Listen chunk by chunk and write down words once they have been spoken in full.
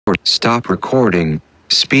Stop recording.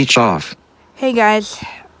 Speech off. Hey guys,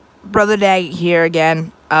 Brother Dag here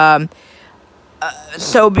again.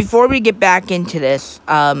 So before we get back into this,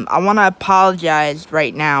 I want to apologize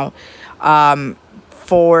right now,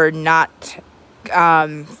 for the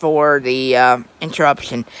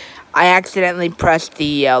interruption. I accidentally pressed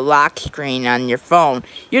the lock screen on your phone.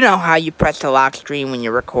 You know how you press the lock screen when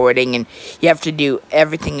you're recording and you have to do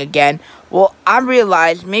everything again. Well, I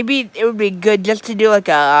realized maybe it would be good just to do like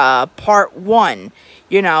a part one,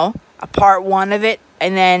 a part one of it,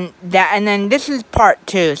 and then this is part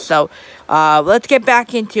two. So, let's get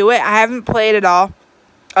back into it. I haven't played it all.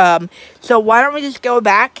 So why don't we just go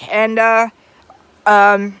back and,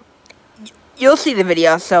 you'll see the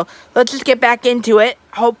video, so let's just get back into it.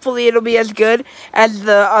 Hopefully it'll be as good as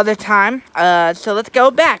the other time. So let's go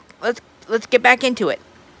back. Let's get back into it.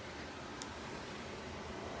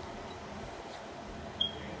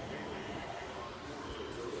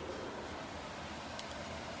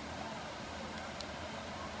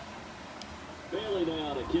 Bailey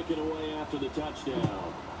now to kick it away after the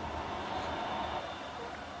touchdown.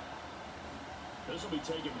 This will be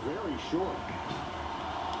taken very short.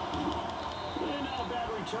 And now a bad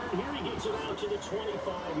return here. He gets it out to the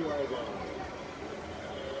 25-yard line.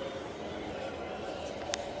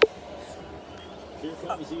 Here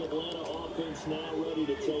comes the Atlanta offense now ready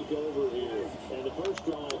to take over here. And the first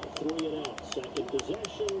drive, 3 and out. Second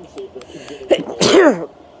possession, see if they can get it.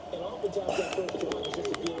 And oftentimes that first drive is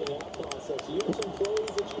just a feeling out process. You have some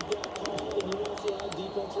plays that you've got called, and you want to see how the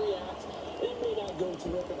defense reacts. It may not go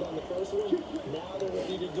terrific on the first one. Now they're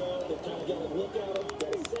ready to go. They've kind of got to look at it,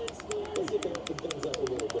 get a sense. Let's see if they open things up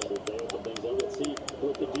a little bit. If they open things up, let's see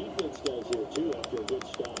what the defense does here, too, after a good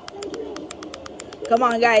stop. Come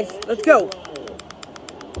on, guys. Let's go. And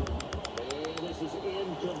this is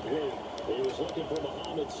incomplete. He was looking for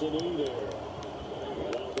Mohamed Sanu there.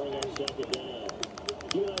 And that'll bring up second down.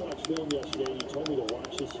 You and I watched film yesterday. You told me to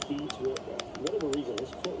watch his feet. For whatever reason, his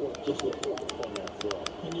footwork just looked off on that throw.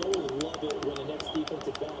 And you always love it when the next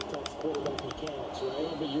defensive back talks quarterback mechanics,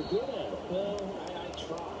 right? But you're good at it. Well, I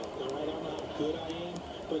try, all right? I don't know how good I am,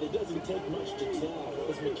 but it doesn't take much to tell.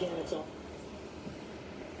 His mechanics are...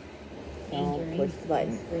 Don't push the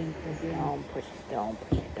button. Don't push it. Don't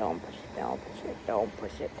push it. Don't push it. Don't push it. Don't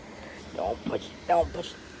push it. Don't push it. Don't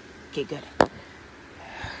push it. Okay, good.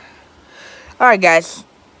 Alright, guys.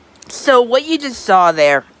 So, what you just saw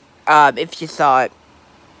there, if you saw it,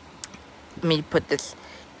 let me put this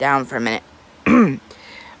down for a minute.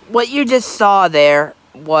 What you just saw there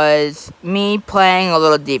was me playing a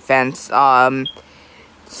little defense.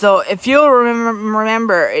 So, if you'll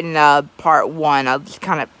remember in part one, I'll just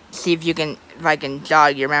kind of see if I can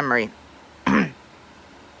jog your memory. I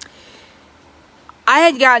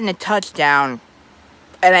had gotten a touchdown,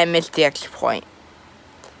 and I missed the extra point.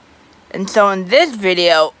 And so in this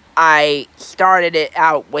video, I started it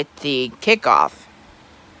out with the kickoff.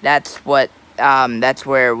 That's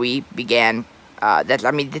where we began.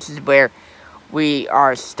 This is where we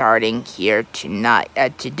are starting here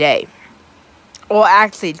today. Well,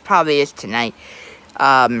 actually, it probably is tonight.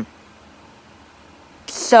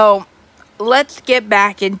 So, let's get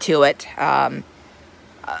back into it.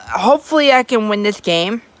 Hopefully I can win this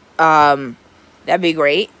game. That'd be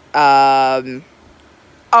great. Oh,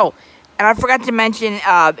 and I forgot to mention,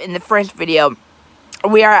 in the first video,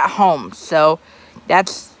 we are at home. So,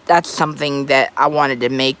 that's something that I wanted to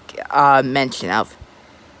make, mention of.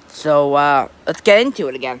 So, let's get into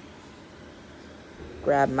it again.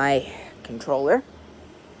 Grab my controller.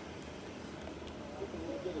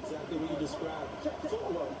 Exactly what you described.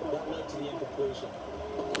 Footwork, that led to the incompletion.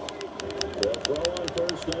 The throw on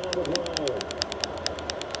first down with Ryan.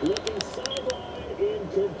 Looking sideline,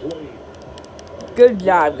 incomplete. Good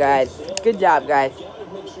job, guys. Good job, guys. You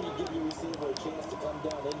gotta make sure you give your receiver a chance to come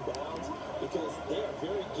down inbounds because they are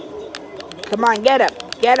very gifted. Come on, get him.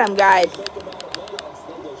 Get him, guys. Think about it later on,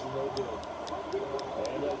 still does you no good.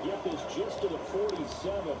 And they'll get this just to the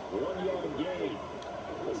 47, 1-yard gain.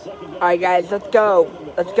 The second down. Alright, guys, let's go.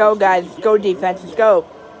 Let's go, guys. Let's go, defense. Let's go.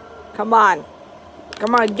 Come on.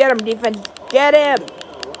 Come on, get him, defense. Get him.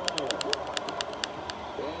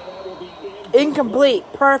 Incomplete.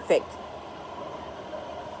 Perfect.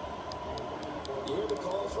 You hear the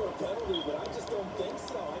calls for a penalty, but I just don't think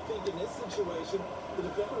so. I think in this situation, the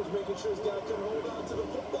defender was making sure his guy couldn't hold on to the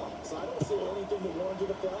football. So I don't see anything to warrant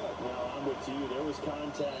a flag. No, I'm with you. There was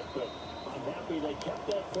contact, but I'm happy they kept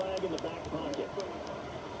that flag in the back pocket.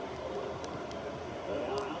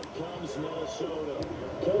 Out comes Minnesota.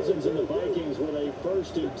 Cousins and the Vikings with a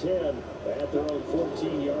 1st and 10 at their own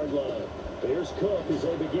 14-yard line. Here's Cook as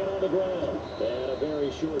they begin on the ground. And a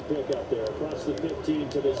very short pickup there across the 15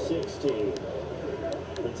 to the 16.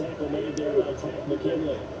 The tackle made there by Tack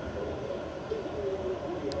McKinley.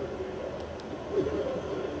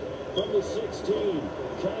 From the 16,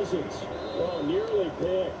 Cousins. Oh, nearly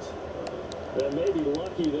picked. And maybe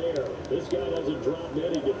lucky there. This guy doesn't drop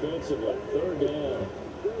many defensively. Third down.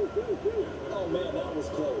 Oh, man, that was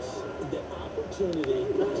close. The opportunity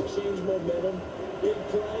to change momentum, big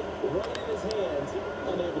play, right in his hands,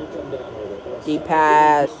 unable to come down with it. Deep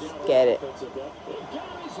pass. Get it.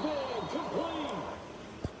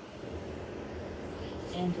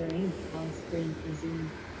 Entering on-screen resume.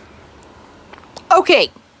 Okay,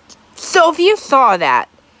 so if you saw that,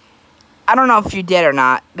 I don't know if you did or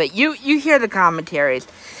not, but you hear the commentaries.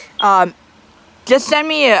 Just send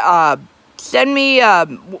me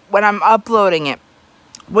when I'm uploading it.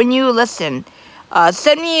 When you listen,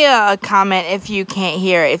 send me a comment if you can't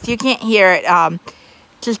hear it. If you can't hear it,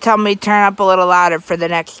 just tell me turn up a little louder for the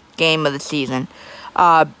next game of the season.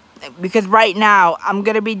 Because right now I'm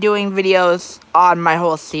gonna be doing videos on my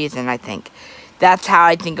whole season. I think that's how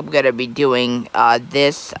I think I'm gonna be doing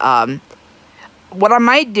this. What I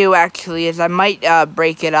might do, actually, is I might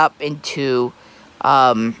break it up into,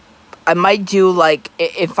 I might do, like,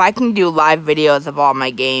 if I can do live videos of all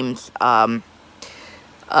my games, not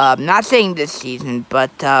saying this season,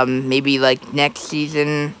 but maybe, like, next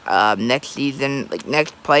season, like,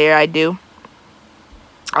 next player I do.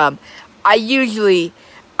 I'm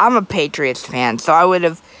a Patriots fan, so I would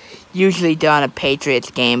have usually done a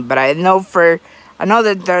Patriots game, but I know that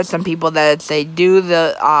there are some people that say do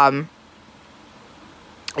the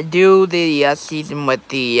season with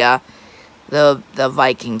the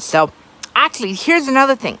Vikings. So, actually, here's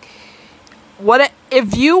another thing. What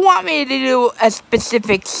if you want me to do a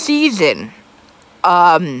specific season?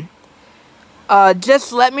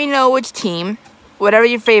 Just let me know which team, whatever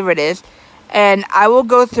your favorite is, and I will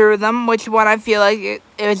go through them. Which one I feel like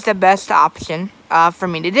is the best option for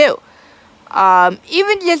me to do.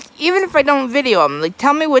 Even if I don't video them, like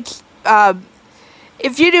tell me which.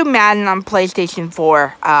 If you do Madden on PlayStation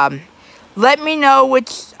 4, let me know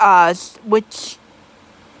which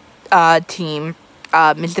team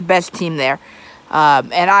is the best team there,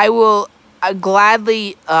 and I will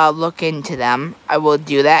gladly look into them. I will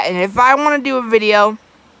do that, and if I want to do a video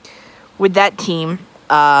with that team,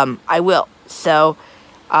 I will. So,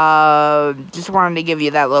 just wanted to give you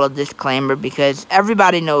that little disclaimer because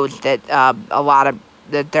everybody knows that there are a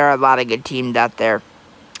lot of good teams out there.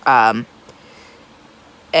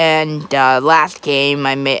 And last game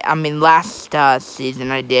last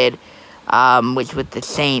season I did, which with the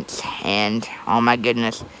Saints, and oh my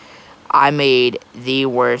goodness, I made the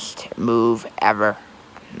worst move ever.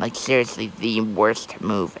 Like seriously, the worst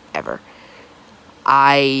move ever.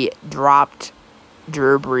 I dropped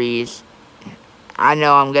Drew Brees. I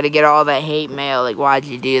know I'm gonna get all that hate mail, like why'd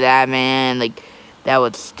you do that, man? Like that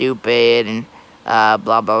was stupid, and blah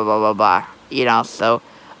blah blah blah blah. You know, so.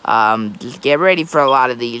 Just get ready for a lot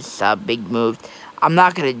of these big moves. I'm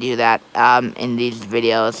not going to do that in these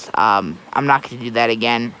videos. I'm not going to do that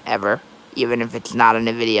again, ever, even if it's not in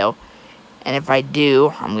a video. And if I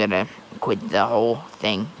do, I'm going to quit the whole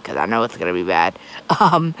thing, because I know it's going to be bad.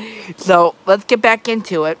 So, let's get back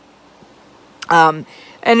into it. And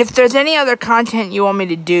if there's any other content you want me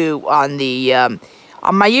to do on the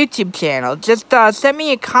on my YouTube channel, just send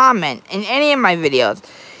me a comment in any of my videos.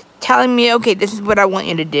 Telling me, okay, this is what I want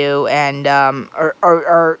you to do, and,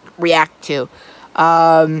 or react to.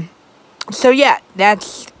 So, yeah,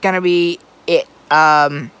 that's gonna be it.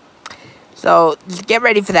 So, just get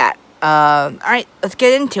ready for that. Alright, let's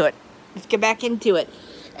get into it. Let's get back into it.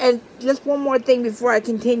 And just one more thing before I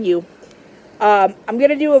continue. I'm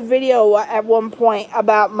gonna do a video at one point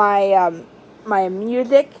about my, my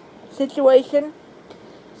music situation.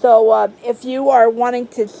 So, if you are wanting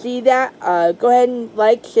to see that, go ahead and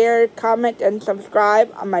like, share, comment, and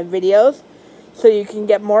subscribe on my videos so you can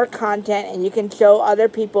get more content and you can show other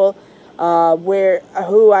people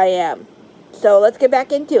who I am. So, let's get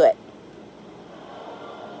back into it.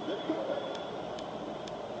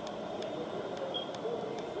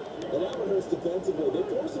 And Amherst defensively, they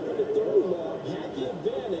force it into third and long, had the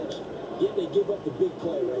advantage, yet they give up the big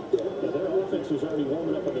play right there. Now their offense was already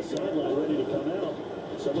warming up on the sideline, ready to come out.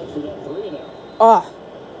 So much for that 3 and out. Oh.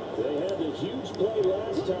 They had a huge play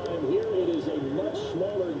last time. Here it is a much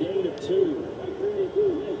smaller gain of 2.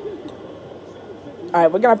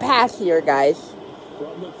 Alright, we're going to pass here, guys.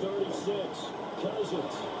 From the 36,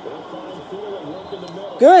 Cousins. They'll find Thielen working the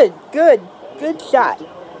middle. Good shot. Down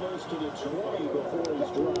almost to the 20 before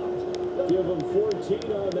he's dropped. Give him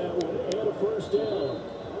 14 on that one and a first down.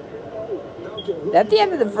 Is that the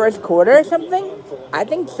end of the first quarter or something? I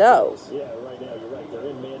think so. Yeah, right now you're right. They're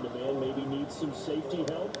in man-to-man. Maybe need some safety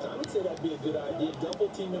help. I would say that'd be a good idea. Double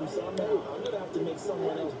team him somehow. I'm going to have to make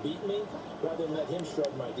someone else beat me rather than let him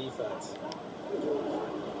shrug my defense.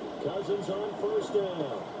 Cousins on first down.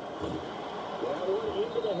 That one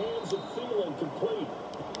into the hands of Thielen, complete.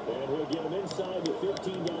 And he'll get him inside the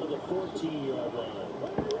 15 down to the 14-yard line.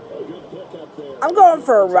 A good pickup there. I'm going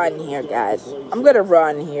for a run here, guys. I'm going to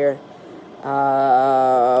run here.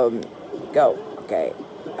 Go. Okay.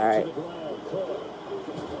 All right. And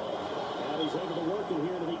he's able to work it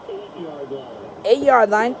here to the 8-yard line. 8-yard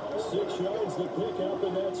line. 6 yards the pickup,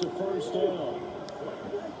 and that's a first down.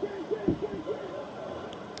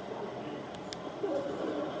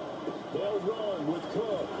 They'll run with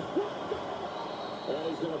Cook. And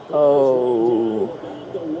he's going to Oh.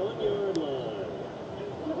 about the 1-yard line.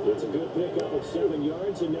 It's a good pickup of 7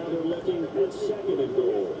 yards, and now they're looking at second and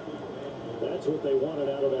goal. That's what they wanted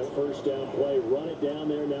out of that first down play. Run it down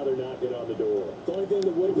there. Now they're knocking on the door. The only thing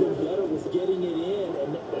that would have been better was getting it in.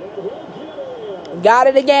 And he'll get in. Got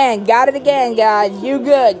it again. Got it again, guys. You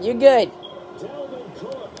good. You good. Dalvin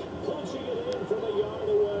Cook punching it in from a yard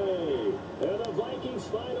away. And the Vikings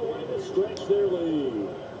find a way to stretch their lead.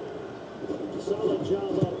 Solid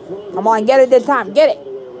job up front. Come on. Get it this time. Get it. All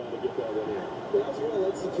the way around to get that one in. that's well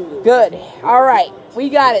executed. Good. All right. We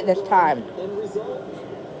got it this time. End result,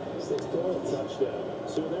 6 points. Touchdown.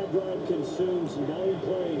 So that drive consumes 9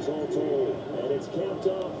 plays all told. And it's capped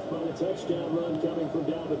off by the touchdown run coming from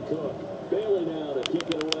Dalvin Cook. Bailey now to kick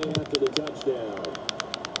it away after the touchdown.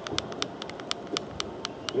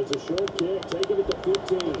 It's a short kick, taking it to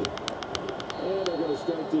 15. And they're going to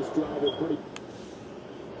start this drive at pretty...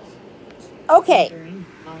 Okay. Entering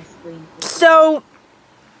off-screen. So,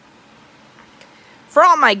 for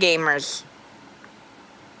all my gamers,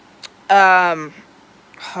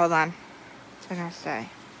 hold on. What was I gonna say?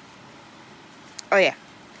 Oh yeah.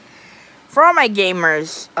 For all my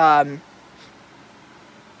gamers,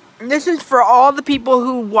 this is for all the people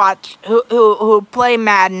who watch, who play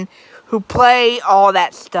Madden, who play all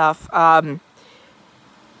that stuff. All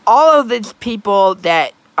of these people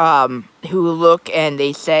that who look and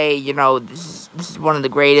they say, you know, this is one of the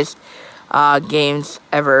greatest games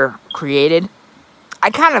ever created. I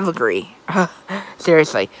kind of agree.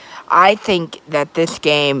 Seriously. I think that this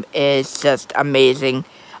game is just amazing.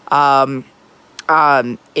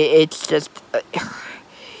 It's just,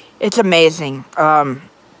 it's amazing.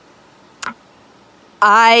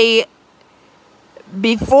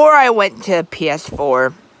 Before I went to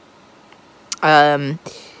PS4,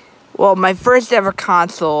 well, my first ever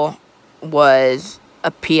console was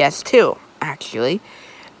a PS2, actually.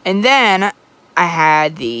 And then I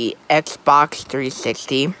had the Xbox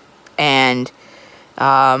 360, and,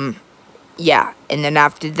 yeah. And then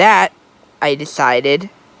after that, I decided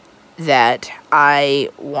that I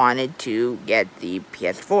wanted to get the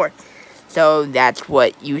PS4. So that's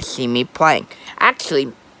what you see me playing.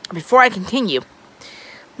 Actually, before I continue,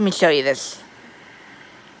 let me show you this.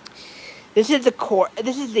 This is the core.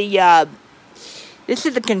 This is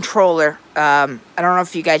the controller. I don't know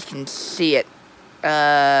if you guys can see it.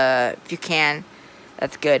 If you can,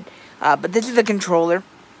 that's good. But this is the controller.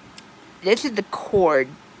 This is the cord.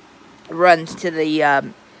 It runs to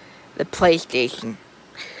the PlayStation.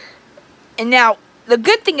 And now, the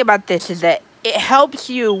good thing about this is that it helps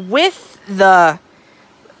you with the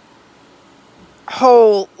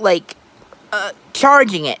whole, like,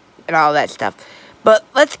 charging it and all that stuff. But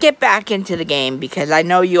let's get back into the game, because I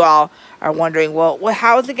know you all are wondering, well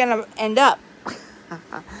how is it going to end up?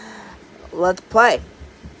 Let's play.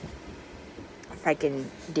 If I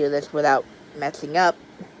can do this without messing up.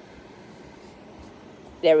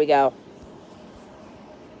 There we go.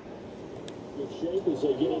 Good shape as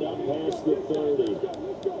they get it up past the 30.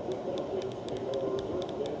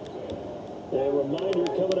 A reminder,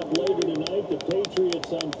 coming up later tonight, the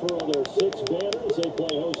Patriots unfurl their 6 banners. They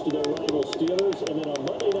play host to their rival Steelers. And then on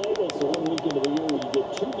Monday night, that's the one weekend of the year where you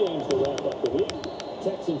get 2 games to wrap up the week.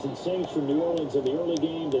 Texans and Saints from New Orleans in the early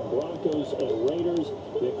game, then Broncos and Raiders.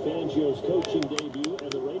 Vic Fangio's coaching debut,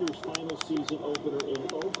 and the Raiders' final season opener in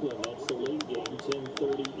Oakland. That's the late game,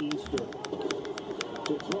 10:30 Eastern.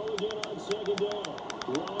 To throw again on second down,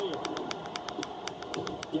 Ryan.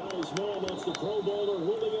 Got his man, that's the Pro Bowler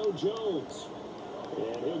Julio Jones.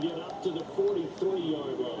 And he'll get up to the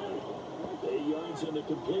 43-yard line. 8 yards on the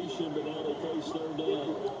completion, but now they face third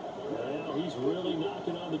down. Now he's really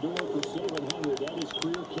knocking on the door for 700. That is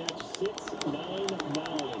career catch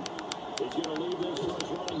 699. He's going to leave this for his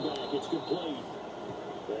running back. It's complete.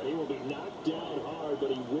 And he will be knocked down hard, but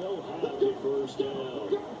he will have the first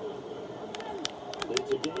down.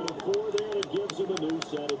 It's a gain of 4 there to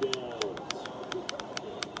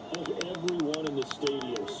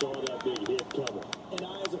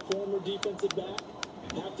defensive back.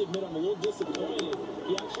 I have to admit, I'm a little disappointed.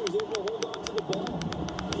 He actually was able to hold on to the ball.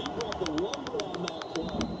 He brought the lumber on that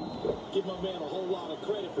play. Give my man a whole lot of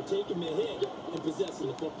credit for taking the hit and possessing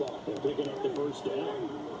the football. And picking up the first down.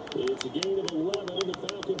 It's a gain of 11, and the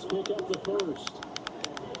Falcons pick up the first.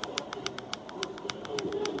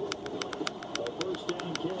 A first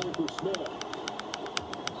down carry for Smith.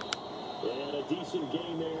 And a decent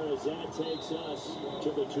gain there as that takes us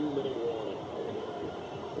to the 2-minute warning.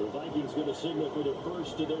 The Vikings going to signal for the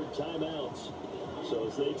first of their timeouts. So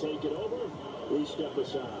as they take it over, we step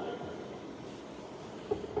aside.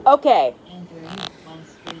 Okay. Entering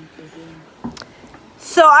on-screen resume.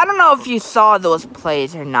 So I don't know if you saw those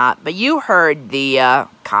plays or not, but you heard the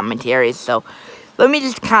commentary. So let me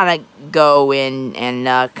just kind of go in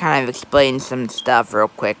and kind of explain some stuff real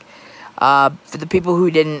quick. For the people who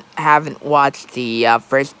haven't watched the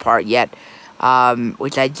first part yet,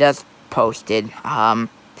 which I just posted,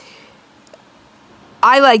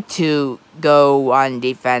 I like to go on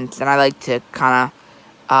defense, and I like to kind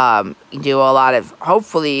of do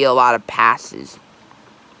hopefully a lot of passes.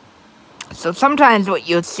 So sometimes what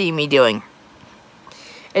you'll see me doing,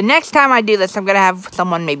 and next time I do this, I'm going to have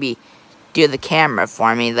someone maybe do the camera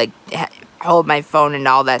for me, like hold my phone and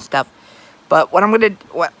all that stuff. But I'm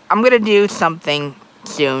gonna do something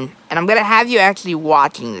soon, and I'm gonna have you actually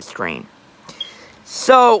watching the screen.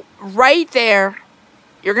 So right there,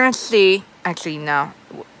 you're gonna see. Actually, no.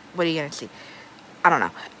 What are you gonna see? I don't know.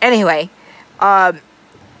 Anyway,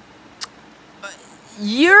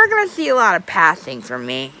 you're gonna see a lot of passing from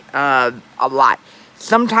me. A lot.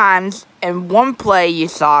 Sometimes, in one play, you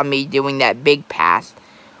saw me doing that big pass,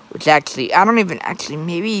 which actually,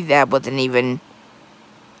 maybe that wasn't even.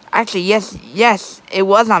 Actually, yes, it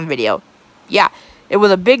was on video. Yeah, it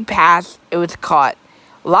was a big pass. It was caught.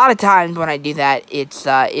 A lot of times when I do that, it's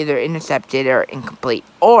either intercepted or incomplete,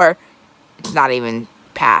 or it's not even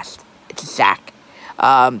passed. It's a sack.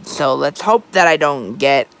 So let's hope that I don't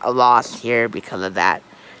get a loss here because of that.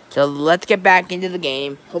 So let's get back into the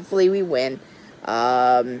game. Hopefully we win.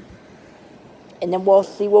 And then we'll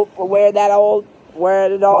see where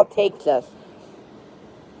it all takes us.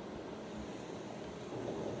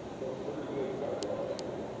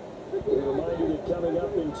 We remind you that coming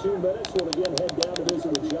up in 2 minutes, we'll again head down to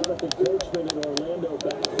visit with Jonathan Coachman in Orlando,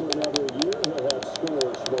 back for another year. He'll have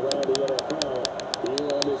scores from around the NFL here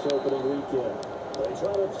on this opening weekend. They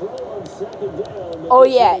try to throw on second down. Oh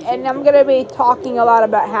yeah, and I'm going to be talking a lot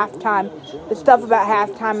about halftime, the stuff about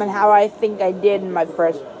halftime and how I think I did in my the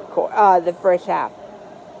first half.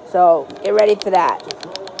 So, get ready for that.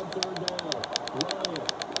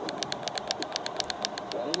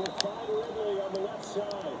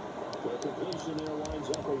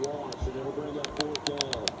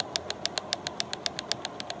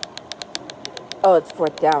 Oh, it's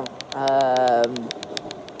fourth down.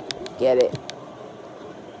 Get it.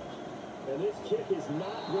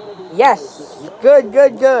 Yes. Good.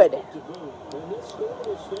 And this score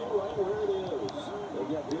will stay right where it is. They've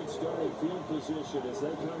got good starting field position as they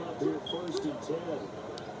come up here 1st and 10.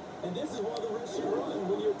 And this is one of the risks you run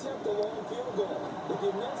when you attempt a long field goal. If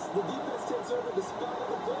you miss, the defense takes over the spot of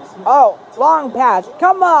the placement. Oh, long pass.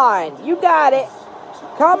 Come on. You got it.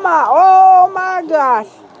 Come on. Oh, my gosh.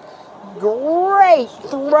 Great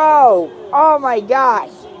throw. Oh, my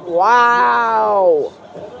gosh. Wow.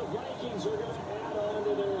 And the Vikings are going to add on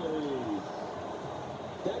to their lead.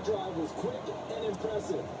 That drive was quick and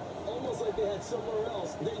impressive. Almost like they had somewhere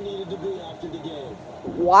else they needed to be after the game.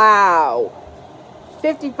 Wow.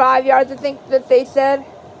 55 yards, I think that they said.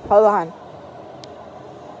 Hold on.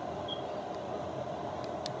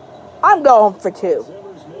 I'm going for 2.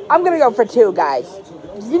 I'm going to go for 2, guys.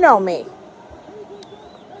 You know me.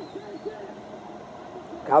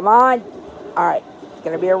 Come on. All right. It's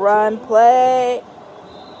going to be a run play.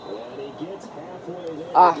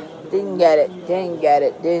 Didn't get it.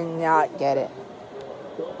 Did not get it.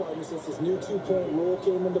 Since this new two-point rule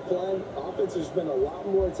came into play, offenses spend a lot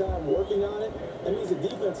more time working on it. That means the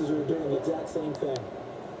defenses are doing the exact same thing.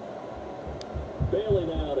 Bailey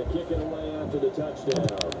now to kick it away after the touchdown.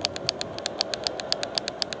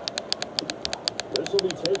 This will be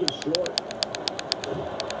taken short.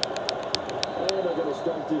 And they're going to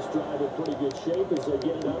start this drive in pretty good shape as they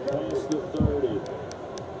get it up past the 30.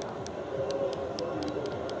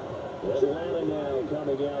 Atlanta now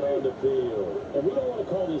coming out on the field. And we don't want to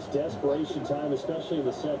call this desperation time, especially in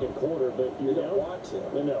the second quarter, but you're down.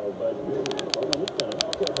 No, but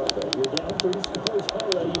okay about that. You're down 3 scores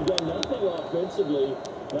already. You've done nothing offensively,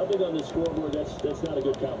 nothing on the scoreboard. That's not a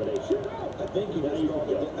good combination. I think you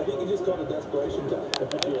just called it desperation time. I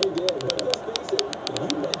think you did. But let's face it,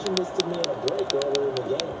 you mentioned this to me on a break earlier in the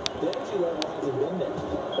game. The energy level hasn't been there.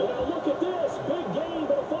 And now look at this. Big game,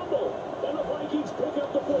 but a fumble. And the Vikings pick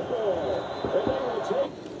up the football. And they will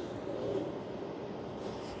take...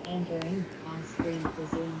 Entering on-screen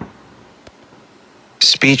resume.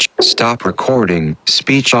 Speech. Stop recording.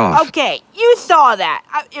 Speech off. Okay, you saw that.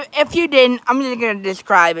 If you didn't, I'm just gonna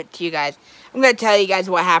describe it to you guys. I'm gonna tell you guys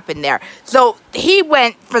what happened there. So he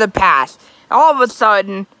went for the pass. All of a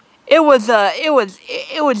sudden, it was a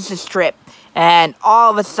strip, and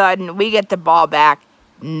all of a sudden we get the ball back.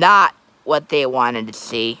 Not what they wanted to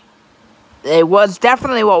see. It was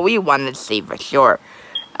definitely what we wanted to see for sure.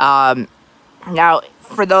 Now,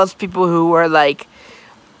 for those people who were like,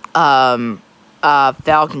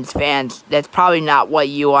 Falcons fans, that's probably not what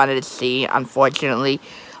you wanted to see, unfortunately.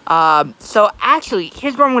 So actually,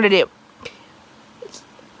 here's what I'm going to do.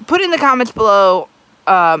 Put in the comments below,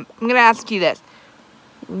 I'm going to ask you this.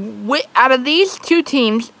 Out of these two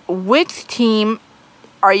teams, which team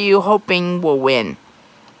are you hoping will win?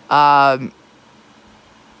 I'm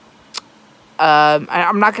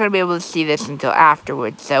not going to be able to see this until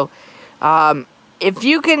afterwards, so, if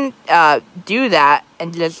you can, do that,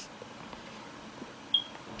 and just,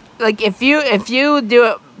 like, if you do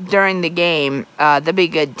it during the game, that'd be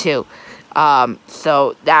good too.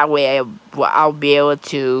 So that way I'll be able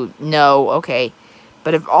to know, okay.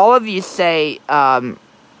 But if all of you say,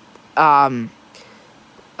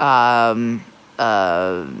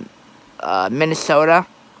 Minnesota,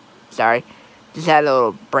 sorry, just had a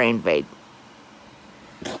little brain fade.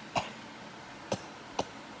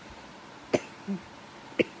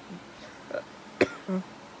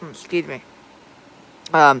 Excuse me.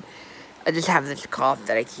 I just have this cough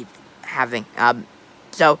that I keep having.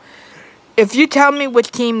 So, if you tell me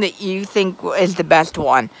which team that you think is the best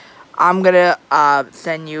one, I'm gonna,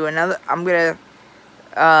 send you another,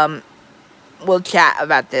 we'll chat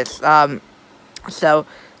about this. So,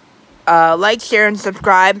 like, share, and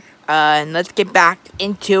subscribe, and let's get back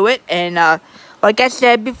into it. And, like I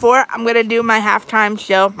said before, I'm gonna do my halftime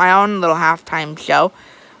show, my own little halftime show.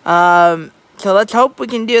 So let's hope we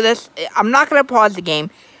can do this. I'm not gonna pause the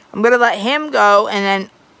game. I'm gonna let him go, and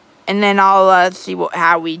then I'll see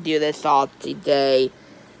how we do this all today.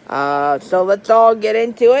 So let's all get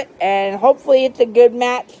into it, and hopefully it's a good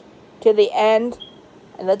match to the end.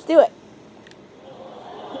 And let's do it.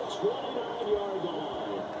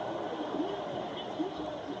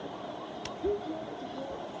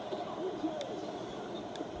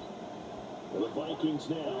 Vikings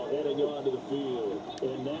now heading onto the field.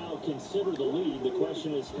 And now consider the lead. The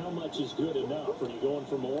question is, how much is good enough? Are you going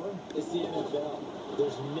for more? It's the NFL.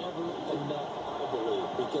 There's never enough, I believe,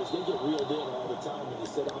 because they get reeled in all the time when you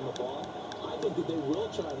sit on the ball. I think that they will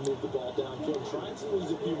try and move the ball downfield, trying to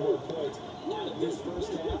lose a few more points out of this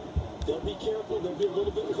first half. They'll be careful. They'll be a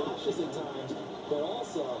little bit cautious at times, but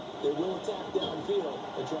also they will attack downfield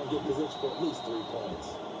and try and get position for at least 3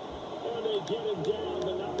 points. And they get him down,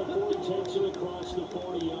 but number 40 takes it across the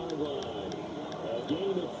 40-yard line. A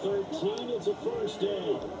gain of 13, it's a first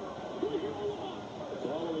down.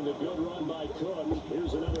 Following the good run by Cook,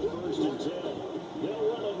 here's another first and 10. They'll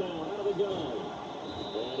run it now out of the gun.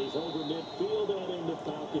 And he's over midfield and into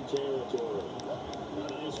Falcon territory. A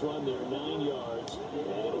nice run there, 9 yards,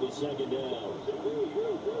 and it'll be second down.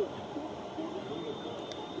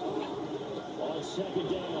 On second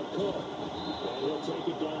down, Cook. And he'll take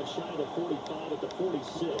it down shy of the 45 at the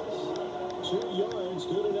 46. 2 yards,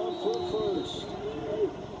 good enough for a first.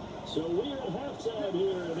 So we're at halftime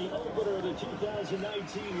here in the opener of the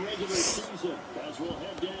 2019 regular season. As we'll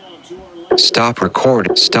head down to our last... Stop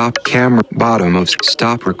record. Stop camera. Bottom of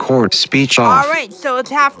stop record. Speech off. All right, so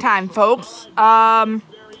it's halftime, folks.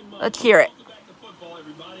 Let's hear it. Welcome back to football,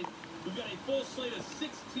 everybody. We've got a full slate of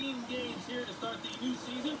 16 games here to start the new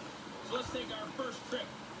season. So let's take our first trip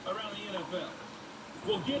around the NFL.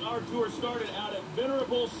 We'll get our tour started out at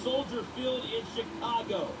venerable Soldier Field in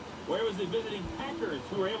Chicago, where it was the visiting Packers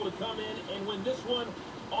who were able to come in and win this one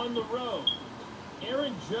on the road.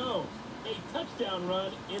 Aaron Jones, a touchdown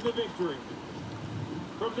run in the victory.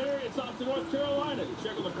 From there, it's off to North Carolina to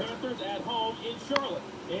check on the Panthers at home in Charlotte.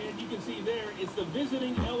 And you can see there, it's the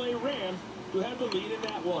visiting LA Rams who have the lead in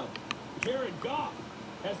that one. Jared Goff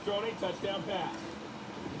has thrown a touchdown pass.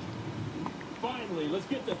 Finally, let's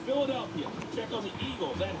get to Philadelphia. Check on the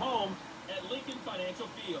Eagles at home at Lincoln Financial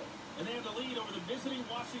Field. And they have the lead over the visiting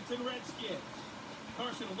Washington Redskins.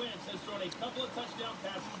 Carson Wentz has thrown a couple of touchdown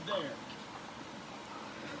passes there.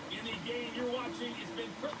 In the game you're watching, it's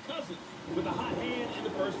been Kirk Cousins with a hot hand in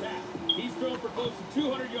the first half. He's thrown for close to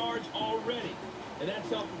 200 yards already. And that's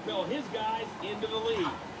helped propel his guys into the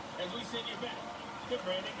lead. As we send you back to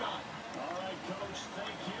Brandon Gott. All right, Coach,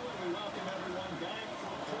 thank you, and we welcome everyone back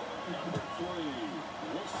for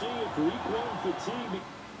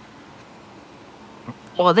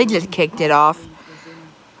Well, they just kicked it off.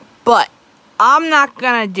 But I'm not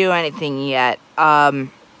going to do anything yet.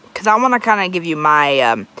 Because I want to kind of give you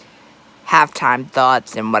my halftime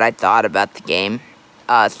thoughts and what I thought about the game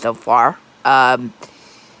so far. My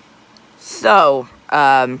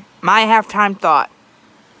halftime thought.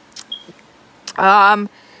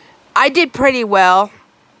 I did pretty well,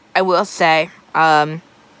 I will say. I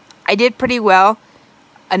did pretty well,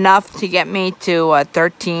 enough to get me to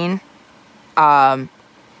 13.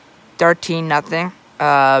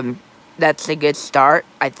 13-0. That's a good start,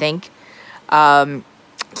 I think.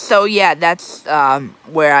 So yeah, that's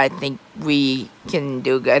where I think we can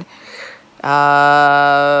do good.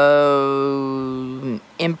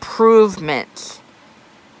 Improvements.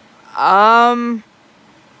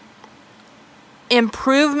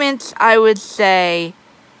 Improvements, I would say,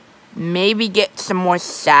 maybe get some more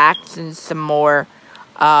sacks and some more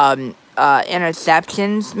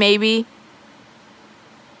interceptions, maybe.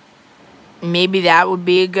 Maybe that would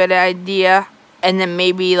be a good idea. And then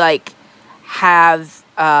maybe, like, have,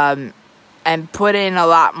 and put in a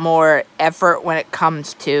lot more effort when it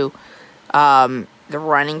comes to the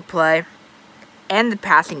running play. And the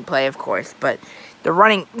passing play, of course. But the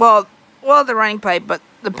running, well, the running play, but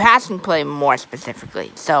the passing play more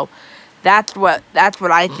specifically. So that's what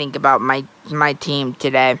I think about my team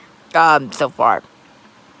today, so far.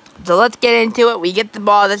 So let's get into it. We get the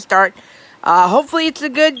ball to start. Hopefully it's a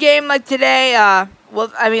good game like today.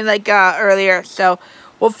 Earlier. So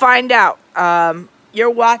we'll find out. You're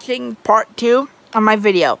watching part 2 of my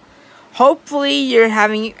video. Hopefully you're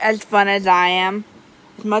having as fun as I am.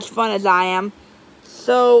 As much fun as I am.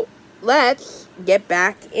 So let's get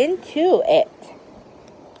back into it.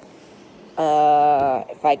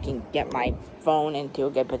 If I can get my phone into a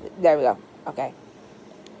good position. There we go. Okay.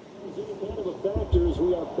 Factors,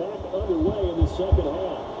 we are back underway in the second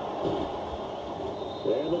half.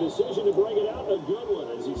 And the decision to bring it out, a good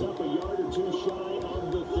one, as he's up a yard or two shy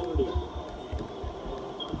of the 30.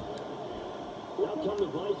 Now come the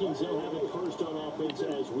Vikings, they'll have it first on offense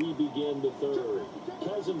as we begin the third.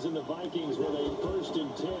 Cousins and the Vikings with a 1st and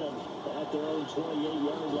 10 at their own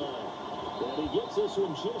 28-yard line. And he gets this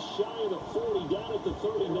one just shy of the 40, down at the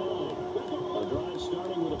 39. A drive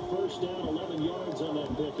starting with a 1st down, 11 yards on that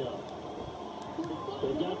pickup.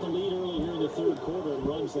 They've got the lead early here in the third quarter, and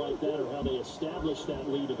runs like that are how they establish that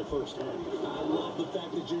lead in the first half. I love the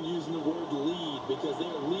fact that you're using the word lead, because they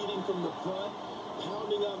are leading from the front,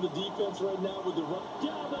 pounding on the defense right now with the run.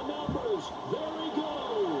 Down the numbers. There he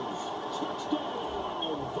goes.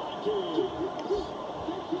 Touchdown, Vikings.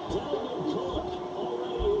 Dalvin Cook,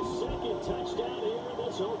 already his 2nd touchdown here in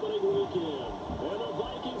this opening weekend. And the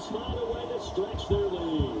Vikings find a way to stretch their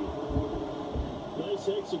lead. Nice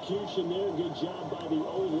execution there. Good job by the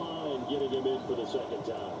O-line getting him in for the 2nd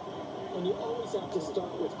time. And you always have to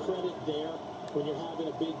start with credit there when you're having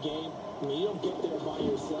a big game. I mean, you don't get there by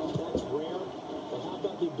yourself. That's rare. But how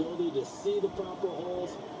about the ability to see the proper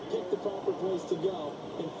holes, pick the proper place to go,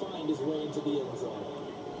 and find his way into the end zone?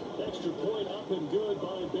 Extra point up and good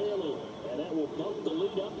by Bailey. And that will bump the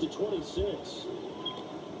lead up to 26.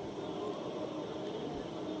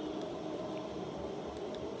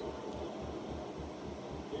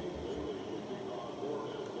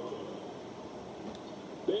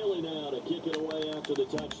 Bailey now to kick it away after the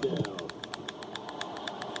touchdown.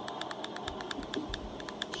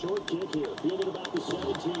 Short kick here, fielded about the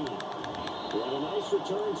 17. And a nice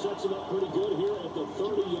return sets him up pretty good here at the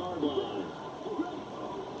 30-yard line.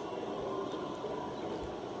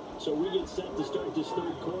 So we get set to start this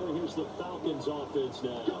third quarter. Here's the Falcons offense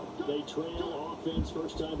now. They trail offense,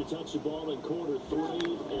 first time to touch the ball in quarter 3,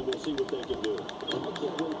 and we'll see what they can do. I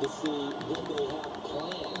can't wait to see what they have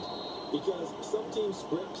planned. Because some teams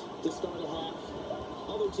script to start a half.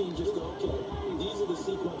 Other teams just go, okay, these are the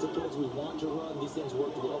sequence of plays we want to run. These things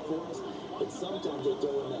work well for us. But sometimes they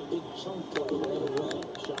throw in that big chunk play right away.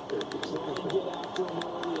 Shocker. Try and get after them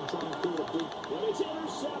early and try and create a big... And it's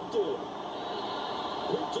intercepted.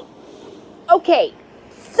 Okay,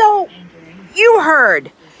 so you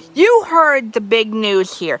heard the big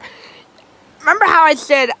news here. Remember how I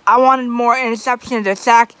said I wanted more interceptions or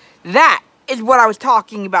sacks? That is what I was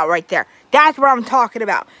talking about right there. That's what I'm talking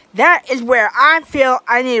about. That is where I feel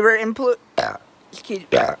I need to improve. Excuse me.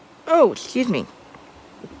 Oh, excuse me.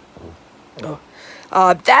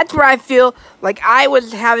 That's where I feel like I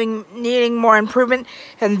was needing more improvement,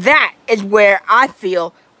 and that is where I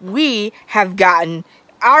feel we have gotten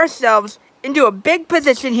ourselves into a big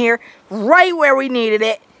position here, right where we needed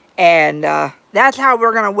it, and that's how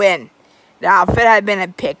we're gonna win. Now, if it had been a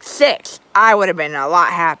pick 6, I would have been a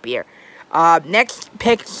lot happier. Next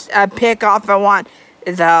pick off I want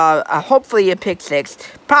is hopefully a pick six.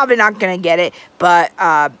 Probably not gonna get it, but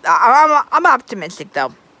I'm optimistic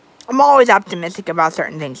though. I'm always optimistic about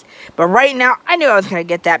certain things. But right now, I knew I was going to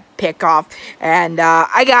get that pick off. And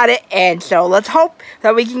I got it. And so let's hope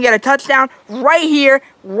that we can get a touchdown right here,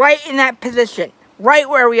 right in that position. Right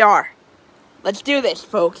where we are. Let's do this,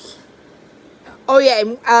 folks. Oh, yeah.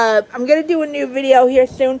 I'm going to do a new video here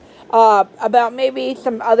soon about maybe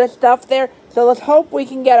some other stuff there. So let's hope we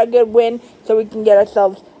can get a good win so we can get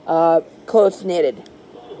ourselves close-knitted.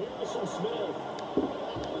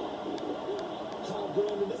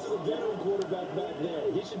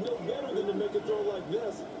 He should know better than to make a throw like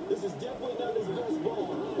this. This is definitely not his best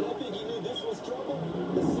ball. And I think he knew this was trouble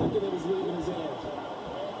the second it was leaving his hands.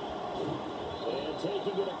 And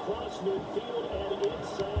taking it across midfield and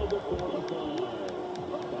inside the 45.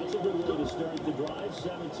 That's a good way to start the drive.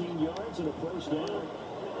 17 yards and a first down.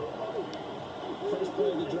 First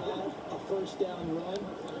play of the drive, a first down run.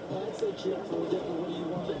 That sets you up for a different way you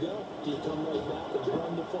want to go. Do you come right back and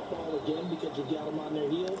run the football again because you got them on their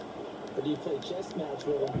heels? Or do you play chess match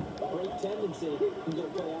with them, break tendency, and go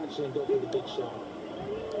play action and go for the big shot?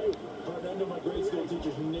 None of my grade school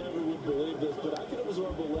teachers never would believe this, but I can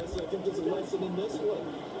absorb a lesson. I think there's a lesson in this one.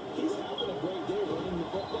 He's having a great day running the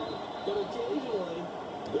football, but occasionally,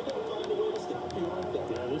 they're going to find a way to stop you, aren't they?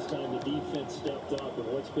 Yeah, this time the defense stepped up in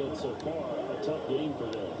what's been so far a tough game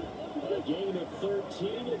for them. A gain of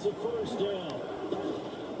 13, it's a first down.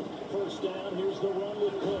 First down, here's the run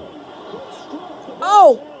with Cook.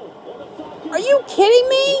 Oh! Are you kidding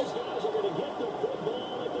me?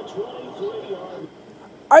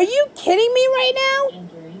 Are you kidding me right now?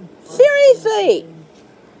 Seriously?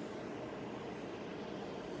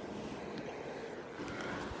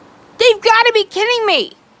 They've got to be kidding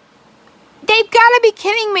me. They've got to be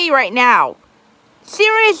kidding me right now.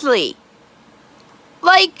 Seriously.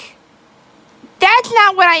 Like, that's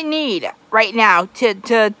not what I need right now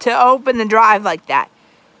to open the drive like that.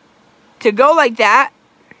 To go like that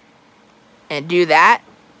and do that.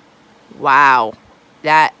 Wow.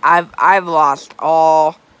 That I've lost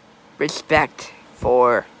all respect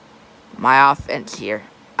for my offense here,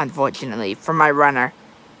 unfortunately, for my runner.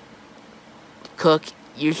 Cook,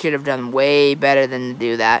 you should have done way better than to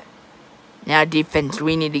do that. Now defense,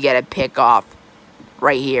 we need to get a pick off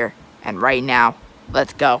right here and right now.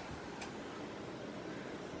 Let's go.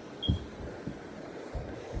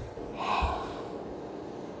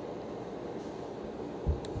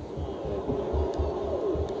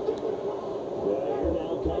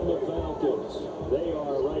 The Falcons, they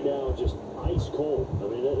are right now just ice cold. I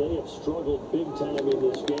mean, they have struggled big time in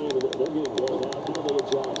this game, and they're getting blown out. How do they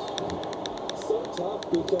adjust? So tough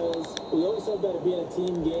because we always talk about it being a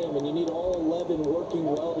team game, and you need all 11 working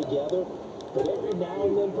well together. But every now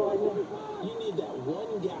and then, partner, you need that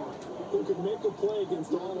one guy who can make a play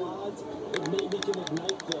against all odds and maybe can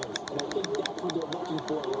ignite things. And I think that's what they're looking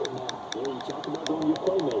for right now. Yeah, you talk about going your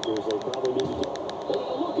playmakers, they probably need to get.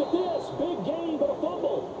 Oh, look at this! Big gain, but a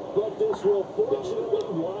fumble. But this will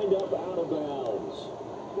fortunately wind up out of bounds.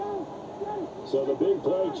 So the big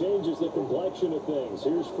play changes the complexion of things.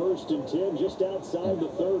 Here's 1st and 10 just outside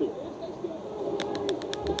the 30.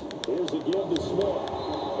 Here's a give to Smith.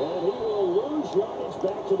 And he will lose yardage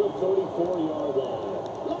back to the 34-yard line.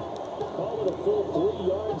 Call it a full 3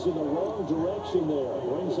 yards in the wrong direction there.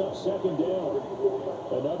 Brings up 2nd down.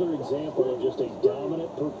 Another example of just a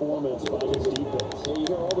dominant performance by his defense. Yeah, you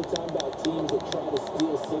hear all the time about teams that try to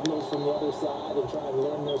steal signals from the other side and try and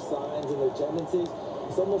learn their signs and their tendencies.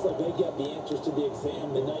 It's almost like they got the answers to the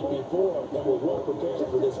exam the night before and were well prepared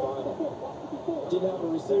for this final. Didn't have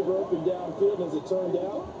a receiver open downfield, as it turned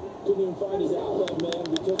out. Couldn't even find his outlet man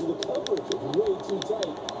because of the coverage. It was way too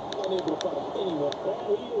tight. Unable to find anyone.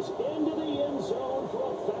 And he is into the end zone for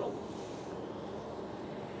a foul.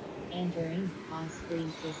 Entering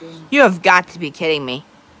on-screen position. You have got to be kidding me.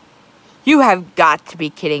 You have got to be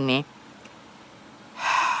kidding me.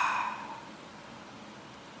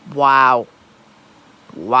 Wow.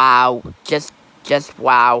 Wow. Just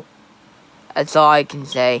wow. That's all I can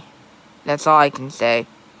say. That's all I can say.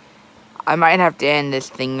 I might have to end this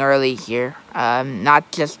thing early here.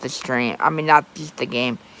 Not just the stream. I mean, not just the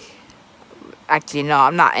game. Actually, no,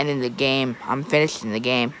 I'm not ending the game. I'm finishing the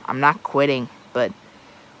game. I'm not quitting, but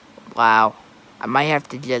wow. I might have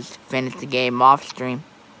to just finish the game off stream.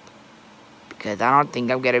 Because I don't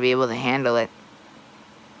think I'm going to be able to handle it.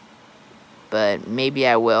 But maybe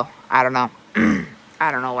I will. I don't know.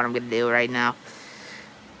 I don't know what I'm going to do right now.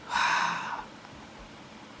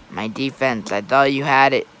 My defense, I thought you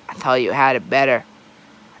had it. I thought you had it better.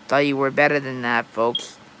 I thought you were better than that,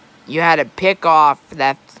 folks. You had to pick off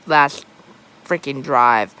that last freaking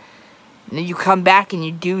drive. And then you come back and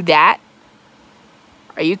you do that?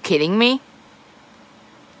 Are you kidding me?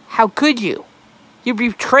 How could you? You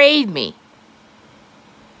betrayed me.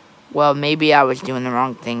 Well, maybe I was doing the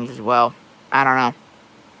wrong things as well. I don't know.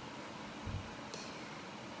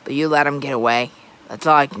 But you let him get away. That's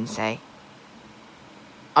all I can say.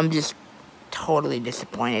 I'm just totally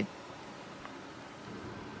disappointed.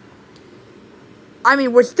 I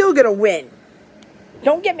mean, we're still going to win.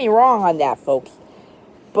 Don't get me wrong on that, folks.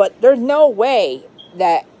 But there's no way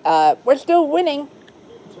that we're still winning.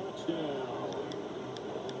 Touchdown.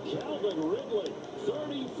 Calvin Ridley,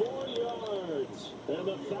 34 yards. And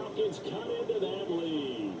the Falcons cut into that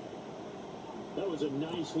lead. That was a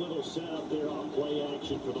nice little setup there on play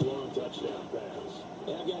action for the long touchdown pass.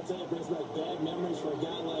 And I got to tell you, it brings back bad memories for a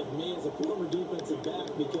guy like me as a former defensive back,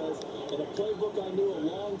 because in a playbook I knew a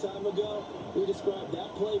long time ago, we described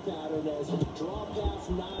that play pattern as draw pass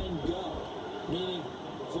 9 go. Meaning,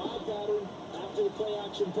 flag pattern after the play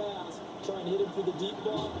action pass, try and hit him for the deep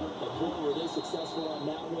ball, and boy, were they successful on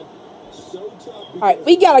that one. So tough. All right,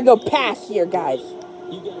 we got to go pass here, guys.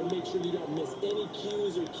 You got to make sure you don't miss any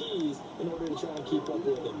cues or keys in order to try and keep up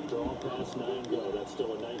with him. Draw pass 9 go. That's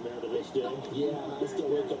still a nightmare to this day. Yeah, I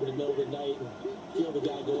still wake up in the middle of the night and feel the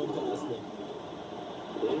guy going past me.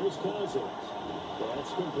 Here's Cousins.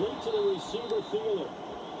 That's complete to the receiver Thielen.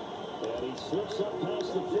 And he slips up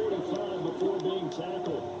past the 45 before being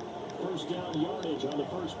tackled. First down yardage on the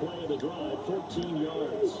first play of the drive, 14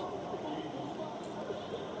 yards.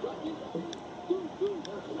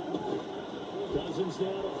 Cousins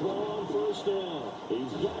now to throw on first down.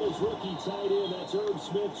 He's got his rookie tight end, that's Herb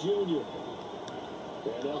Smith Jr.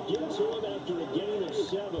 And they'll get to him after a gain of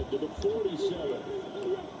 7 to the 47.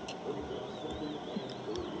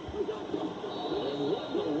 And what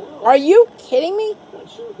in the world? Are you kidding me? Not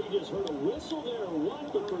sure if he just heard a whistle there or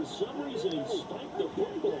what, but for some reason he spiked the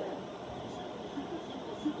football.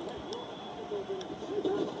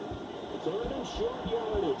 Third and short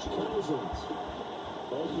yardage, Cousins.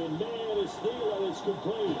 Open man is Thielen, it's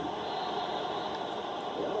complete.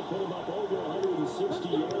 That'll put him up over 160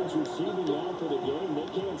 yards receiving now for the game.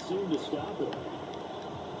 They can't seem to stop him.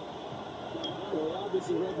 Well,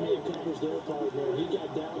 obviously, Red may accomplish their part there. He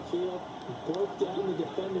got downfield, broke down the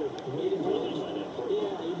defender, made him think,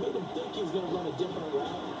 he made him think he was going to run a different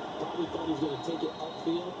route. Probably thought he was going to take it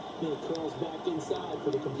upfield, then he crawls back inside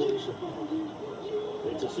for the completion.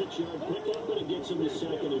 It's a 6-yard pickup, but it gets him to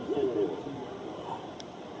 2nd and 4.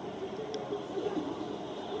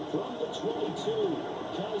 From the 22,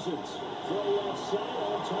 Cousins throw outside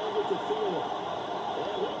on target to Thielen.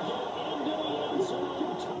 And he'll get into the end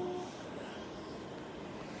zone.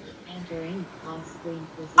 Entering on-screen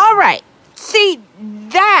position. All right. See,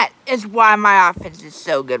 that is why my offense is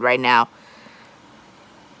so good right now.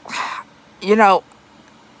 You know,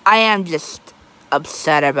 I am just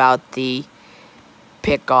upset about the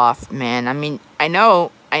pickoff, man. I mean, I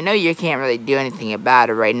know you can't really do anything about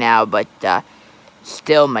it right now, but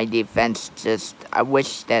still, my defense just, I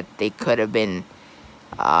wish that they could have been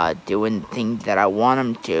doing things that I want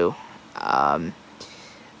them to.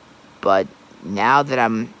 But now that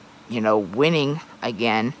I'm, winning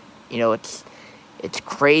again, it's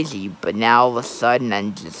crazy. But now all of a sudden,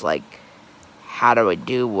 I'm just like, how do I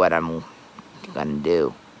do what I'm gonna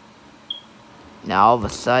do? Now all of a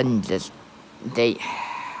sudden,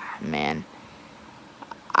 man,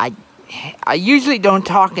 I usually don't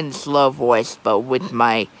talk in slow voice, but with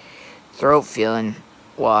my throat feeling,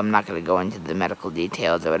 well, I'm not going to go into the medical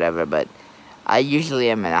details or whatever, but I usually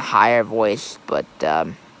am in a higher voice, but,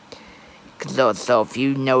 so if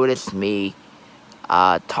you notice me,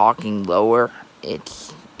 talking lower, I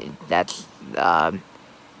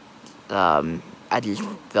just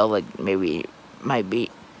feel like maybe it might be,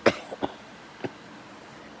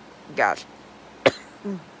 gosh,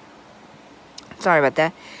 sorry about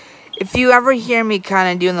that. If you ever hear me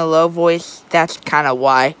kind of doing the low voice, that's kind of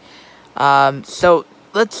why. So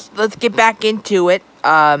let's get back into it.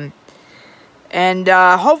 And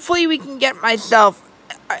hopefully we can get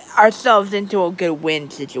ourselves into a good win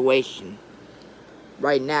situation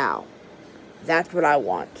right now. That's what I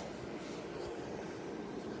want.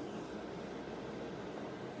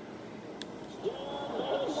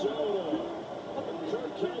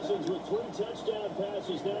 Kirk Cousins with 3 touchdown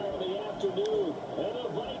passes now in the afternoon. And the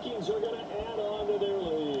Vikings are going to add on to their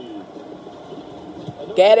lead.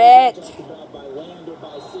 Get it? Just about by land or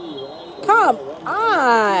by sea, right? Come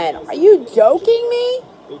on. Are you joking me?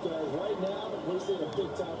 Because right now, we're seeing a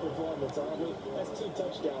big-time performance, aren't we? That's 2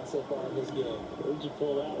 touchdowns so far in this game. Where'd you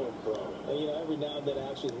pull that one from? And, you know, every now and then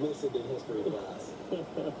I actually listened in history class. And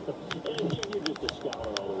you're just a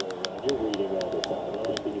scholar all the way around. You're reading all the time. I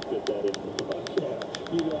like that you fit that in.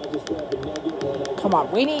 You know, I just grabbed a nugget when I... Come on,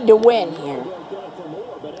 we need to win here. For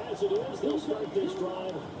more, but as it is, they'll start this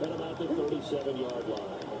drive at about the 37-yard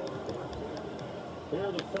line. Here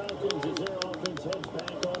are the Falcons as their offense heads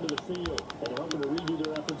back onto the field. And they're hoping to redo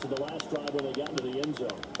their efforts in the last drive when they got into the end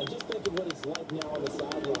zone. And just think of what it's like now on the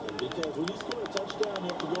sideline. Because when you score a touchdown, you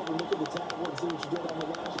have to go over and look at the tablet and see what you did on the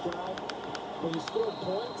last drive. When you score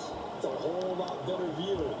points, it's a whole lot better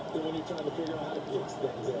view than when you're trying to figure out how to fix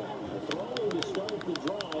things out. Throwing to start the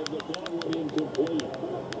drive, but that one incomplete.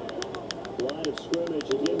 Line of scrimmage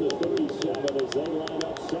again to 37 as they line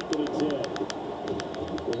up 2nd and 10.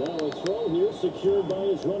 And now a throw here secured by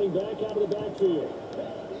his running back out of the backfield.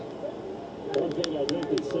 One thing I think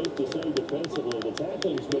that's safe to say defensively, the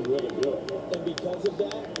tackling's been really good. And because of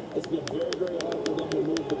that, it's been very, very hard for them to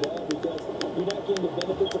move the ball because you're not getting the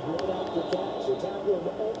benefits of run after catch. You're tackling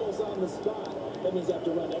them almost on the spot. That means you have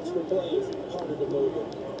to run extra plays, harder to move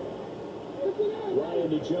it. Ryan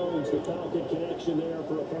to Jones, the Falcon connection there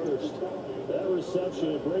for a first. That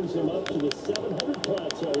reception, it brings him up to the 700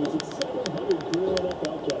 plateau. He's at 700 career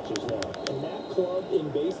NFL catches now. And that club in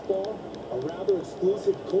baseball, a rather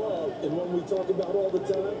exclusive club, and one we talk about all the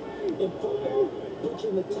time. In football, puts you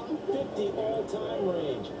in the top 50 all-time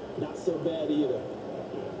range. Not so bad either.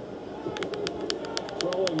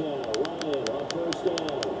 Throwing now, Ryan on first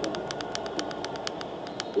down.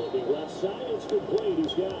 Looking left side, it's complete.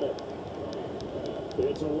 He's got it.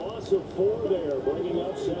 It's a loss of 4 there, bringing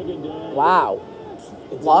up 2nd down. Wow.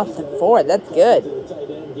 Lost of 4. That's good.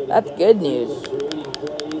 That's good news. Not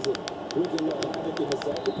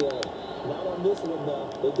on this one, though.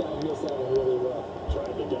 They got missed that one really well.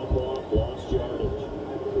 Tried to dump off, lost yardage.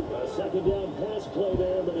 A 2nd down pass play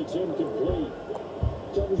there, but it's incomplete.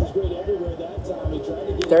 Coverage was great everywhere that time. He tried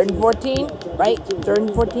to get 3rd and 14, right? 3rd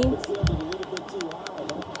and 14.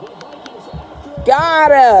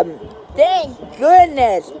 Got him. Thank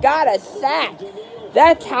goodness. Got a sack.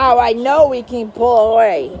 That's how I know we can pull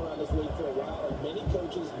away. Many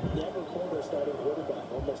coaches never call their starting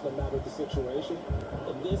quarterback, almost no matter the situation.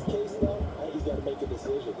 In this case, though, he's got to make a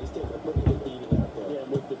decision. He's taking a pretty good beating out there. Yeah,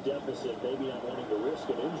 with the deficit, maybe not wanting to risk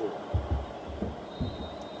an injury.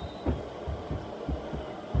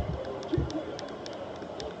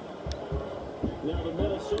 Now the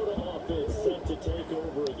Minnesota offense set to take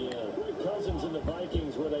over again. Cousins and the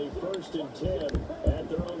Vikings with a 1st and 10 at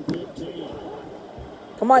their own 15.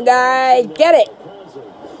 Come on, guys. Get it.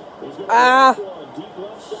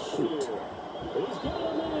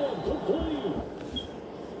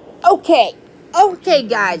 Okay. Okay,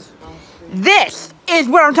 guys. This is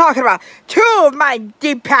what I'm talking about. 2 of my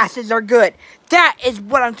deep passes are good. That is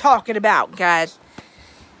what I'm talking about, guys.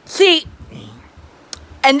 See,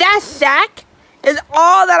 and that sack is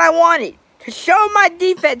all that I wanted. To show my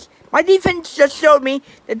defense. My defense just showed me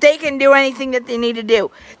that they can do anything that they need to do.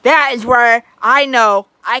 That is where I know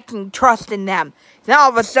I can trust in them. Then all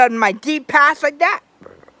of a sudden, my deep pass like that.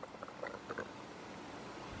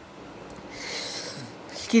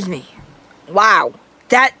 Excuse me. Wow.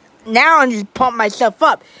 That, now I'm just pumping myself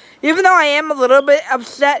up. Even though I am a little bit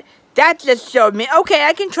upset, that just showed me, okay,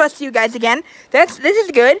 I can trust you guys again. This is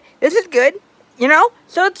good. This is good. You know?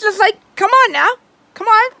 So it's just like, come on now. Come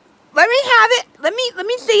on. Let me have it. Let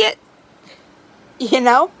me see it. You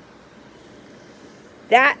know?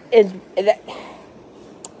 That.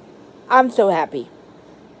 I'm so happy.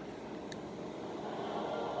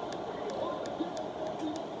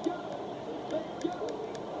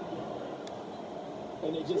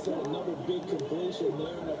 And they just had another big completion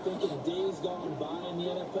there. And I think in days gone by in the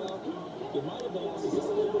NFL, you might have asked, is this a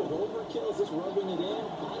little bit of overkill? Is this rubbing it in?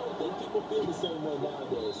 I don't think people feel the same way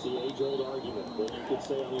nowadays. The age-old argument. Then you could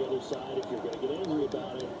say on the other side, if you're going to get angry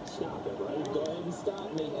about it, stop it, right? Go ahead and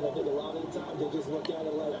stop me. And I think a lot of the time they just look at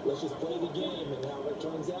it like, let's just play the game. And how it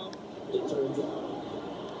turns out, it turns out.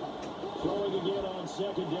 Throwing again on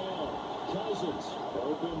 2nd down. Cousins,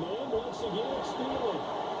 open man, once again, it's stealing.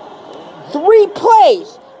 3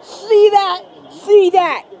 plays. See that? See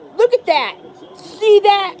that? Look at that. See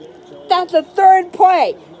that? That's a 3rd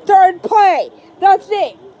play. 3rd play. That's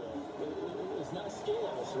it. It's not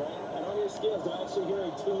scales, right? I don't hear scales. I actually hear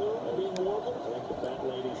a tune being warbled. I think the fat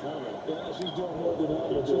lady's humming. Yeah, she's doing more than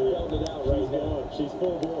humming. She's belting it out right now. She's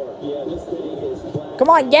full bore. Yeah, this thing is flat. Come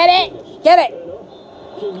on, get it. Get it.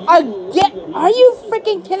 Are you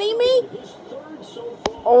freaking kidding me?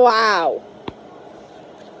 Wow.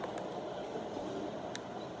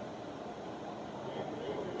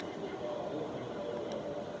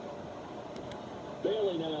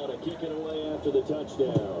 now to kick it away after the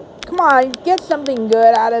touchdown. Come on, get something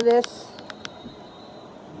good out of this.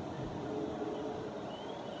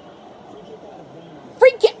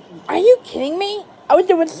 Freak it! Are you kidding me? I was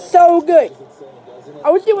doing so good. I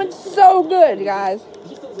was doing so good, guys. It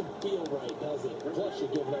just doesn't feel right, does it? Plus, you're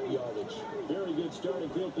giving up yardage. Very good starting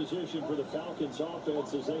field position for the Falcons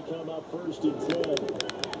offense as they come up 1st and 10.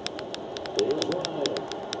 Here's Ryan.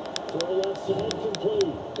 Throw left side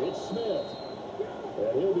complete. It's Smith.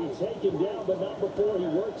 And he'll be taken down, but not before he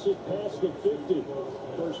works it past the 50.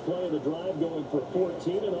 First play of the drive going for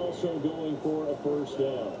 14 and also going for a first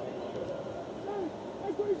down.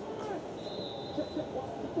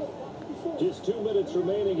 Just 2 minutes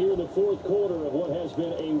remaining here in the 4th quarter of what has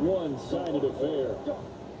been a one-sided affair.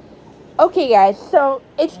 Okay, guys, so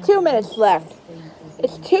it's 2 minutes left.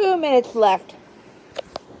 It's 2 minutes left.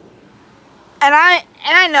 And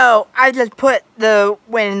I know I just put the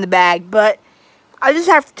win in the bag, but I just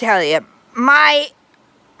have to tell you, my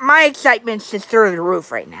excitement's just through the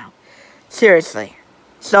roof right now. Seriously.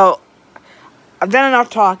 So, I've done enough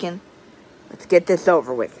talking. Let's get this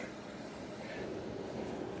over with.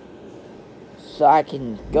 So I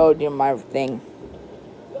can go do my thing.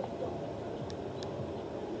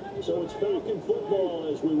 So it's Falcon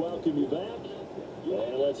football as we welcome you back.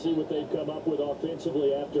 And let's see what they've come up with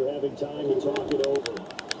offensively after having time to talk it over.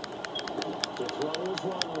 To throw is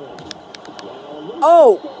Ryan.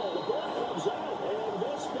 Oh!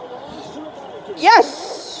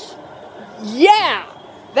 Yes! Yeah!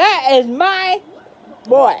 That is my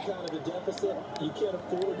boy. Kind of a deficit. You can't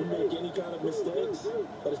afford to make any kind of mistakes.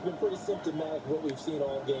 But it's been pretty symptomatic what we've seen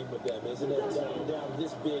all game with them, isn't it? Down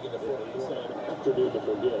this big in the 4th quarter. Afternoon to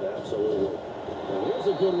forget, absolutely. And here's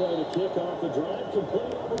a good way to kick off the drive,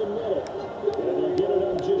 complete over the middle. And they'll get it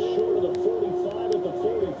up just short of the 45 at the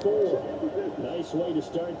 44. Nice way to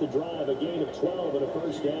start the drive, a gain of 12 and a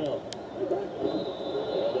first down. And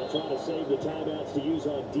they'll try to save the timeouts to use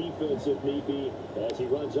on defense if need be as he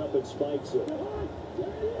runs up and spikes it.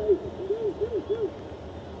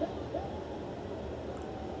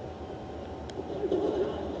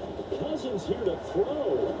 Cousins here to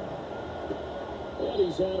throw. And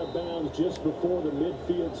he's out of bounds just before the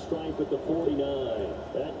midfield stripe at the 49.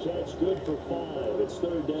 That catch good for 5. It's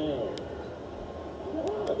 3rd down.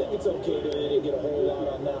 I think it's okay that they didn't get a whole lot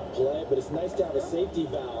on that play, but it's nice to have a safety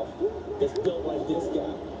valve that's built like this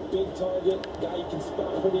guy. Big target, guy you can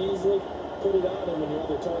spot pretty easily. Put it on him when your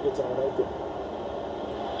other targets aren't open.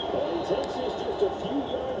 And he takes this just a few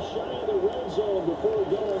yards shy of the red zone before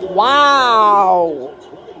going. Wow!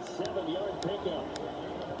 27-yard pickup.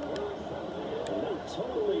 Not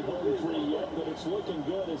totally home free yet, but it's looking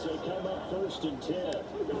good as they come up 1st and 10.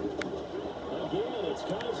 Again, it's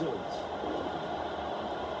Cousins.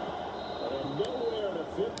 And nowhere to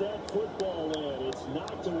fit that football in. It's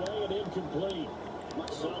knocked away and incomplete.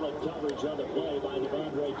 Solid coverage on the play by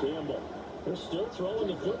Devondre Campbell. They're still throwing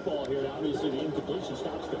the football here, and obviously the incompletion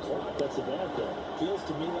stops the clock. That's a bad thing. Feels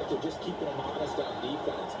to me like they're just keeping them honest on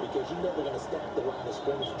defense because you're never going to stack the line of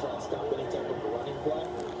scrimmage and try and stop any type of a running play.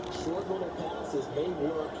 Short little passes may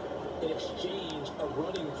work in exchange of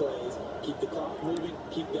running plays. Keep the clock moving,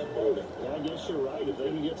 keep them moving. Yeah, I guess you're right. If they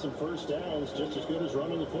can get some first downs, just as good as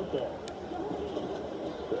running the football.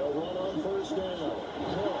 They'll run on 1st down.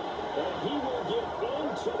 And he will get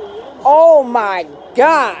into the end zone. Oh my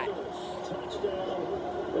God! Touchdown.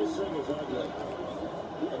 This thing is ugly.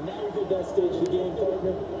 And now we've hit that stage of the game,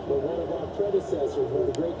 partner, where one of our predecessors, one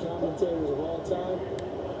of the great commentators of all time,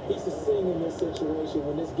 used to sing in this situation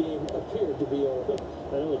when this game appeared to be over.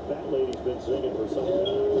 I know the fat lady's been singing for some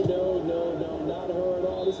time. No, not her at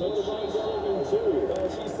all. This is one of too.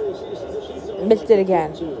 She's Missed it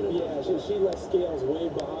again. Yeah, she left scales way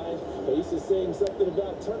behind. They used to sing something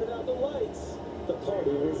about turning out the lights. The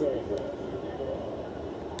party was over.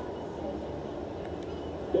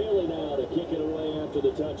 Bailey now to kick it away after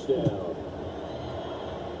the touchdown.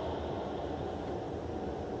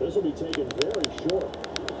 This will be taken very short.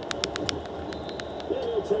 Then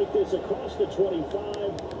he'll take this across the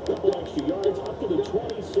 25, couple extra yards, up to the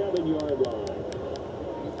 27-yard line.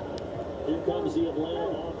 Here comes the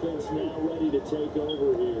Atlanta offense now ready to take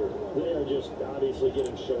over here. They are just obviously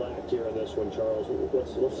getting shellacked here in this one, Charles.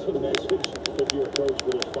 What's the message if you're a coach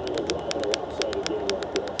for this final drive in a lopsided game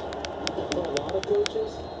like this? For a lot of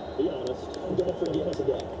coaches, Be honest. don't forget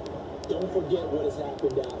today. Don't forget what has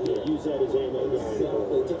happened out here. Use that as ammo going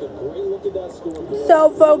forward. Exactly. Take a great look at that scoreboard. So,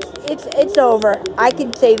 folks, it's over. I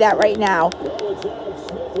can say that right now. Well, it's out.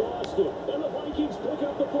 Smith lost it. And the Vikings pick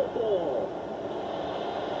up the football.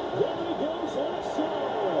 There he goes left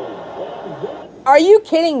side. And that Are you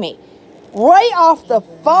kidding me? Right off the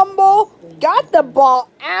fumble, got the ball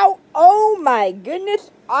out. Oh my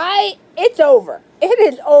goodness. It's over. It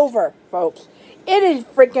is over, folks. It is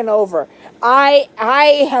freaking over. I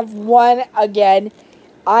have won again.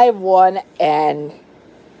 I won, and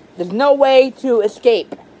there's no way to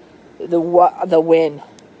escape the win.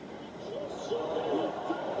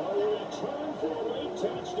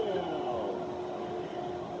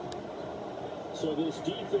 So this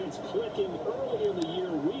defense clicking early in the year,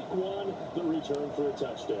 week 1, the return for a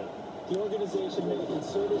touchdown. The organization made a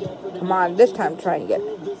concerted effort. Come on, this time try and get.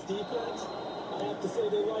 This defense, I have to say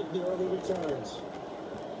they like the early returns.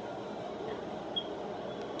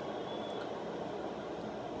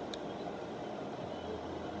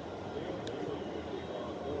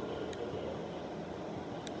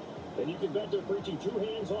 And you can bet they're preaching 2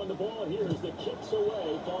 hands on the ball here as the kicks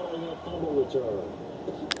away following that fumble return.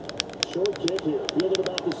 Short kick here, fielded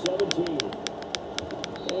about the 17.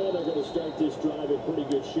 And they're going to start this drive in pretty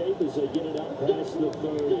good shape as they get it up past the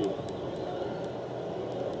 30.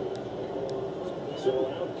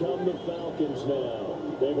 So out come the Falcons now.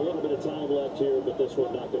 They have a little bit of time left here, but this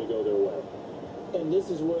one not going to go their way. And this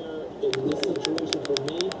is where, in this situation for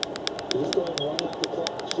me, you just go and run out the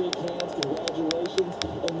clock, shake hands, congratulations,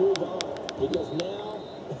 and move on. Because now,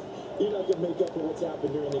 you're not going to make up for what's happened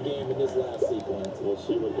during the game in this last sequence. We'll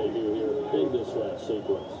see what they do here in this last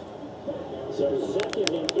sequence. So 2nd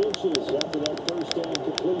and inches after that first down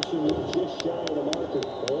completion, just shy of the marker.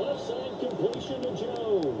 Left side completion to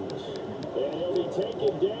Jones. And he'll be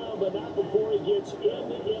taken down, but not before he gets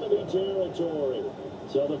into enemy territory.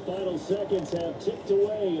 So the final seconds have ticked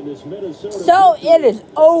away in this Minnesota. So it is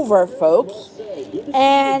over, folks.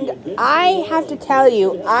 And I have to tell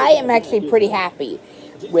you, I am actually pretty happy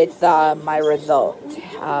with my result.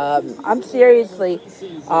 I'm seriously,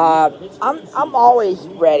 I'm always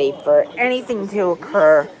ready for anything to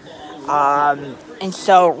occur. And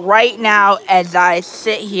so right now, as I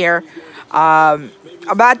sit here,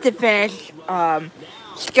 about to finish,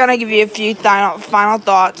 just gonna give you a few final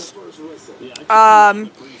thoughts.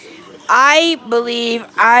 I believe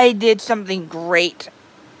I did something great.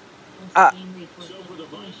 So for the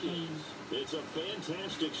Vikings, it's a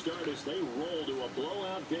fantastic start as they roll to a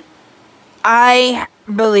blowout victory. I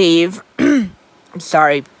believe,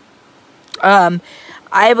 sorry,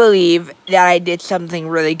 I believe that I did something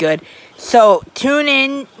really good. So tune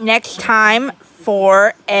in next time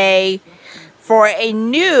for a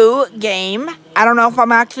new game. I don't know if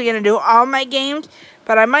I'm actually going to do all my games,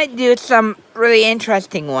 but I might do some really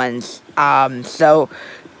interesting ones. So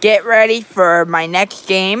get ready for my next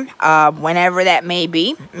game, whenever that may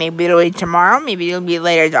be. Maybe it'll be tomorrow. Maybe it'll be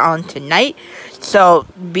later on tonight. So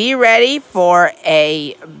be ready for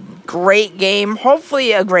a great game.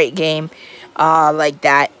 Hopefully a great game like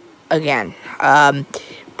that again.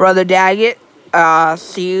 Brother Daggett,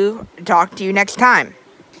 talk to you next time.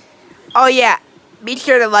 Oh, yeah. Be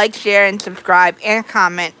sure to like, share, and subscribe, and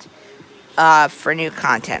comment for new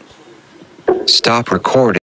content. Stop recording.